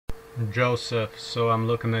Joseph, so I'm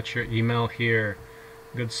looking at your email here.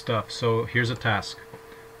 Good stuff. So here's a task.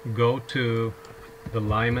 Go to the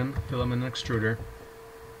Lyman Filament Extruder.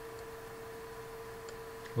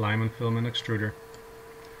 Lyman Filament Extruder.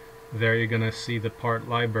 There you're going to see the part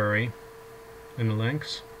library in the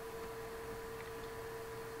links.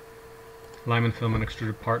 Lyman Filament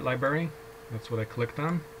Extruder part library. That's what I clicked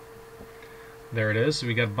on. There it is. So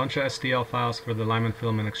we got a bunch of STL files for the Lyman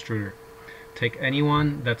Filament Extruder. Take any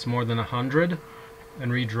one that's more than 100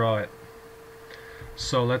 and redraw it.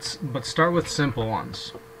 So but start with simple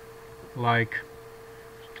ones. Like,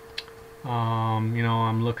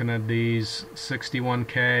 I'm looking at these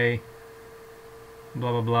 61K,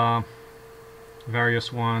 blah blah blah,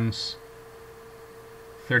 various ones,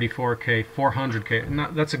 34K,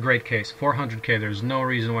 400K. That's a great case. 400K. There's no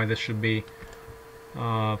reason why this should be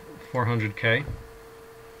 400K.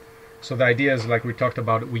 So the idea is, like we talked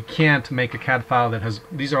about, we can't make a CAD file that has,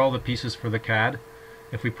 these are all the pieces for the CAD.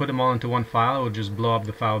 If we put them all into one file, it would just blow up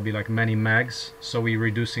the file. It would be like many megs. So we're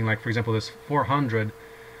reducing, like for example, this 400,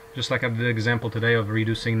 just like I did the example today of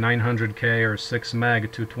reducing 900K or 6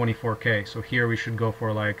 meg to 24K. So here we should go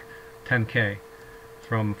for like 10K,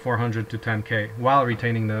 from 400 to 10K, while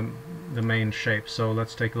retaining the main shape. So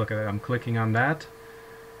let's take a look at it. I'm clicking on that.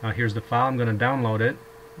 Here's the file. I'm going to download it.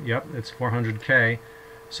 Yep, it's 400K.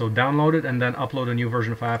 So download it and then upload a new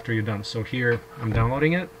version file after you're done. So here I'm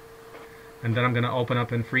downloading it, and then I'm going to open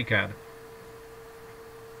up in FreeCAD.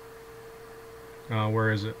 Where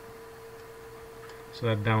is it? So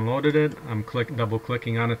I've downloaded it. I'm double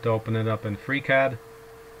clicking on it to open it up in FreeCAD.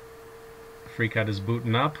 FreeCAD is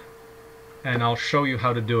booting up, and I'll show you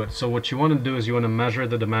how to do it. So what you want to do is you want to measure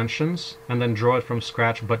the dimensions and then draw it from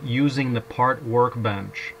scratch, but using the part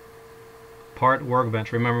workbench. Part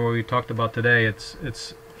workbench. Remember what we talked about today. It's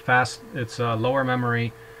fast. It's lower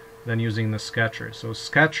memory than using the sketcher. So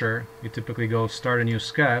sketcher, you typically go start a new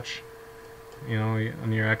sketch.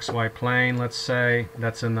 On your XY plane, let's say.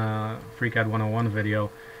 That's in the FreeCAD 101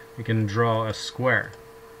 video. You can draw a square.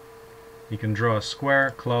 You can draw a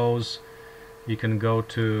square. Close. You can go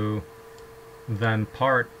to then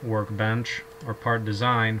part workbench or part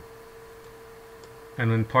design.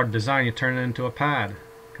 And in part design, you turn it into a pad.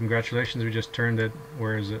 Congratulations, we just turned it.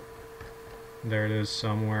 Where is it? There it is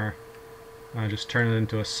somewhere. I just turned it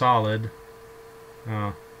into a solid.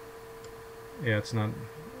 Yeah, it's not.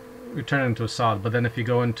 We turn it into a solid. But then if you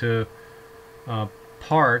go into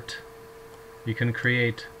part, you can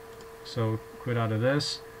create. So quit out of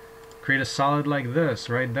this. Create a solid like this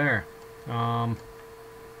right there.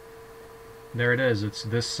 There it is. It's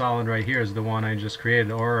this solid right here is the one I just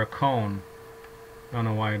created, or a cone. I don't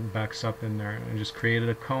know why it backs up in there. I just created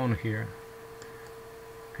a cone here.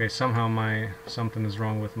 Okay, somehow something is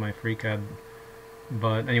wrong with my FreeCAD.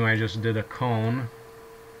 But anyway, I just did a cone.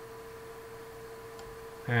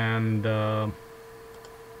 And okay,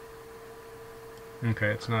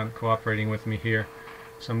 it's not cooperating with me here.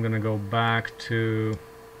 So I'm gonna go back to,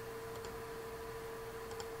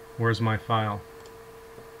 where's my file?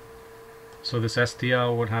 So this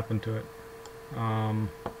STL, what happened to it?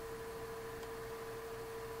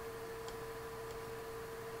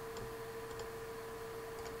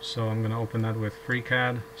 So I'm going to open that with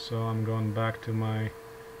FreeCAD. So I'm going back to my,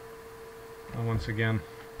 once again,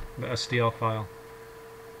 the STL file.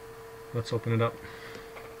 Let's open it up.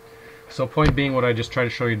 So point being, what I just tried to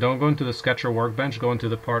show you, don't go into the sketcher workbench, go into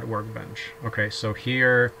the part workbench. Okay, so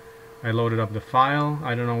here I loaded up the file.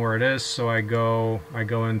 I don't know where it is, so I go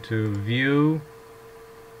into View,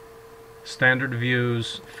 Standard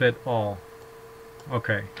Views, Fit All.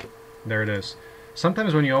 Okay, there it is.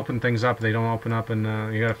 Sometimes when you open things up, they don't open up, and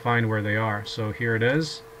you gotta find where they are. So here it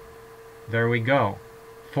is. There we go.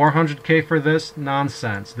 400K for this?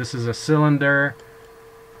 Nonsense. This is a cylinder.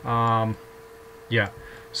 Yeah.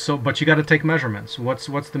 So, but you gotta take measurements. What's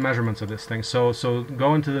the measurements of this thing? So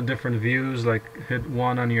go into the different views, like hit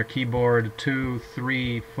 1 on your keyboard, 2,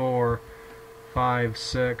 3, 4, 5,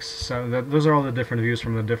 6, 7. Those are all the different views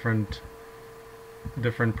from the different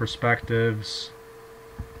perspectives.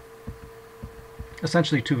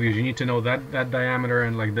 Essentially 2 views. You need to know that diameter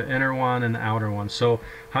and like the inner one and the outer one. So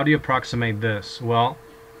how do you approximate this? Well,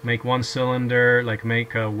 make one cylinder, like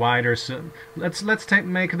make a wider. Let's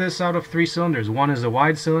make this out of 3 cylinders. One is a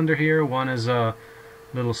wide cylinder here. One is a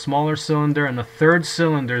little smaller cylinder, and the third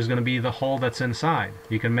cylinder is going to be the hole that's inside.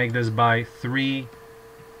 You can make this by 3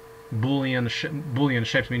 Boolean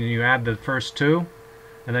shapes, meaning you add the first 2,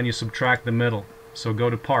 and then you subtract the middle. So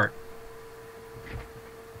go to part.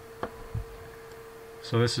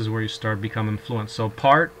 So this is where you start becoming fluent. So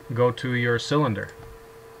part, go to your cylinder.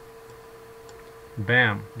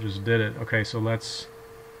 Bam, just did it. Okay, so let's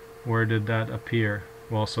Where did that appear?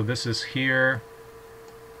 Well, so this is here.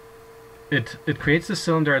 It creates the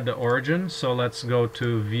cylinder at the origin, so let's go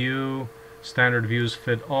to View, Standard Views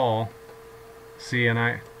Fit All. See, and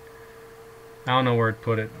I don't know where it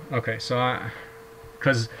put it. Okay, so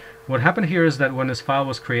because what happened here is that when this file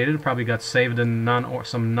was created, it probably got saved in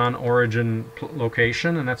some non-origin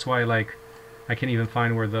location, and that's why like I can't even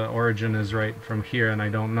find where the origin is right from here, and I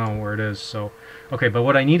don't know where it is. So okay, but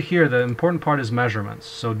what I need here, the important part is measurements.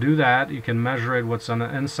 So do that. You can measure it, what's on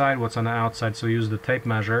the inside, what's on the outside. So use the tape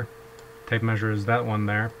measure. Tape measure is that one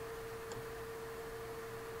there.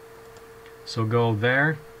 So go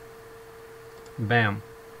there. Bam.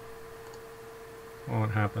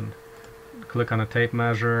 What happened? Click on a tape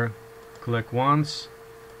measure. Click once.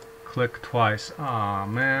 Click twice. Ah,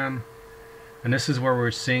 man. And this is where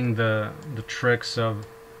we're seeing the tricks of.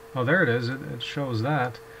 Oh, there it is. It shows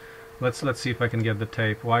that. Let's see if I can get the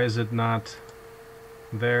tape. Why is it not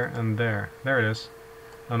there and there? There it is.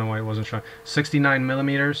 I don't know why it wasn't showing. 69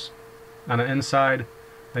 millimeters on the inside.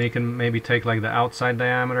 Then you can maybe take like the outside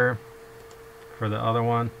diameter for the other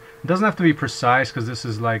one. It doesn't have to be precise because this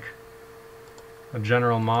is like a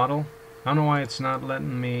general model. I don't know why it's not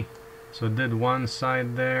letting me. So it did one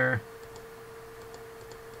side there.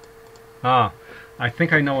 Ah, I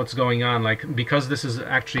think I know what's going on. Like, because this is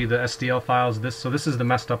actually the STL files. So this is the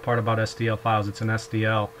messed up part about STL files. It's an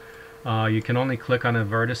STL. You can only click on the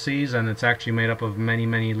vertices, and it's actually made up of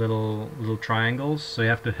many little triangles. So you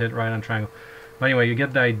have to hit right on triangle. But anyway, you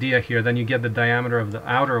get the idea here. Then you get the diameter of the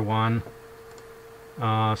outer one.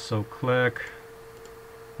 So click.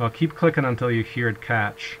 Well, keep clicking until you hear it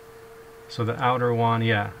catch. So the outer one,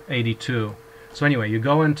 yeah, 82. So anyway, you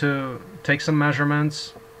go into, take some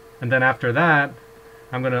measurements, and then after that,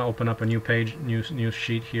 I'm going to open up a new page, new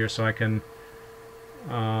sheet here, so I can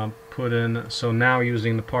put in. So now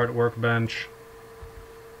using the part workbench,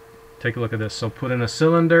 take a look at this. So put in a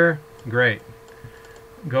cylinder, great.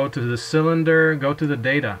 Go to the cylinder, go to the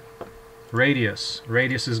data. Radius.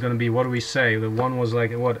 Radius is going to be, what do we say? The one was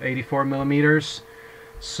like, what, 84 millimeters?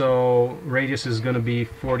 So radius is going to be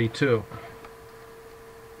 42.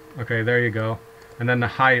 Okay, there you go. And then the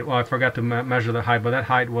height, well, I forgot to measure the height, but that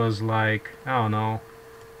height was like, I don't know,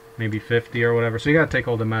 maybe 50 or whatever. So you got to take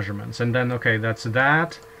all the measurements. And then, okay, that's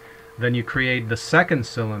that. Then you create the second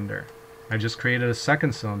cylinder. I just created a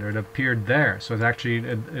second cylinder. It appeared there. So it's actually,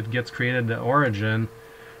 it gets created at the origin.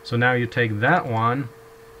 So now you take that one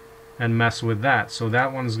and mess with that. So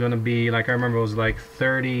that one's going to be, like I remember it was like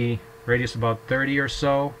 30, radius about 30 or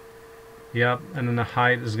so. Yep, and then the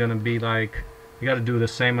height is going to be like, you got to do the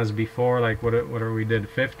same as before, like whatever we did,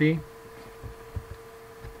 50.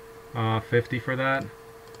 50 for that.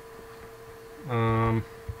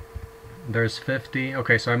 There's 50.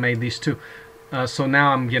 Okay, so I made these two. So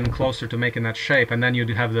now I'm getting closer to making that shape, and then you'd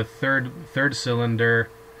have the third cylinder.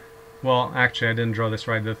 Well, actually, I didn't draw this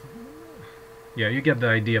right. Yeah, you get the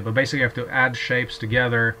idea. But basically, you have to add shapes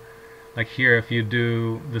together. Like here, if you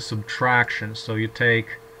do the subtraction, so you take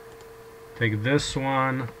this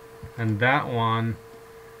one and that one,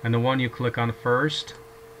 and the one you click on first.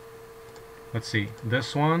 Let's see,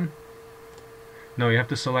 this one. No, you have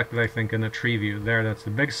to select it, I think, in the tree view. There, that's the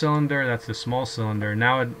big cylinder, that's the small cylinder.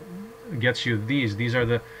 Now it gets you these. These are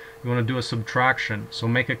the, you want to do a subtraction. So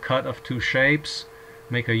make a cut of two shapes,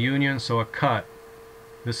 make a union, so a cut.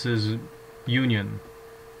 This is union.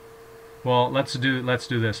 Well, let's do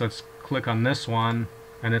this. Let's click on this one,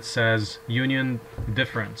 and it says union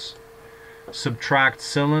difference. Subtract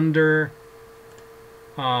cylinder,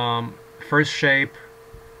 first shape,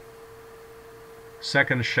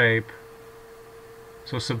 second shape.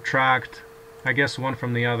 So subtract, I guess, one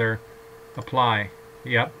from the other. Apply.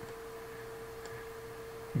 Yep.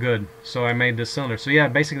 Good. So I made this cylinder. So yeah,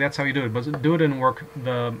 basically that's how you do it. But do it in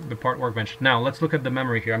the part workbench. Now let's look at the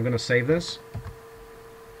memory here. I'm going to save this.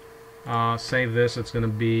 Save this. It's going to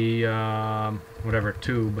be whatever,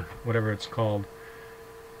 tube, whatever it's called.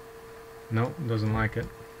 Nope, doesn't like it.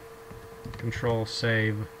 Control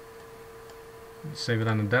save. Save it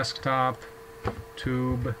on the desktop.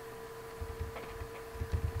 Tube.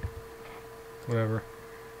 Whatever.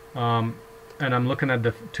 And I'm looking at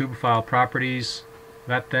the tube file properties.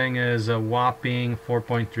 That thing is a whopping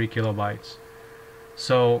 4.3 kilobytes.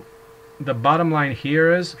 So the bottom line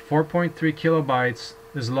here is 4.3 kilobytes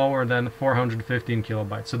is lower than 415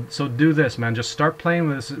 kilobytes. So do this, man. Just start playing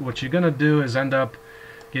with this. What you're gonna do is end up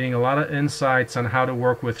getting a lot of insights on how to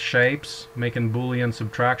work with shapes, making Boolean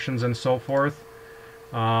subtractions and so forth.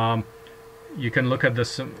 You can look at the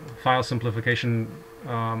file simplification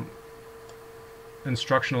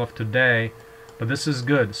instructional of today, But this is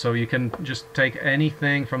good. So you can just take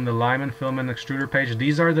anything from the Lyman Filament Extruder page.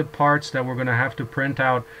 These are the parts that we're going to have to print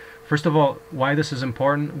out. First of all, why this is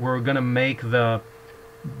important, we're going to make the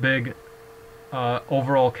big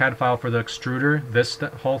overall CAD file for the extruder, this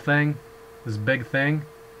whole thing, this big thing,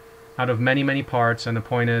 out of many parts, and the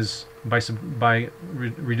point is by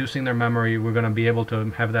reducing their memory, we're going to be able to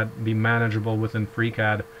have that be manageable within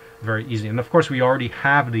FreeCAD very easy. And of course we already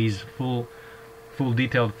have these full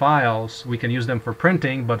detailed files. We can use them for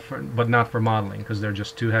printing, but not for modeling, because they're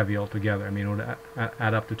just too heavy altogether. I mean, it would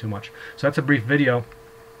add up to too much. So that's a brief video.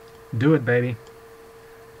 Do it, baby.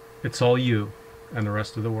 It's all you and the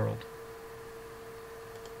rest of the world.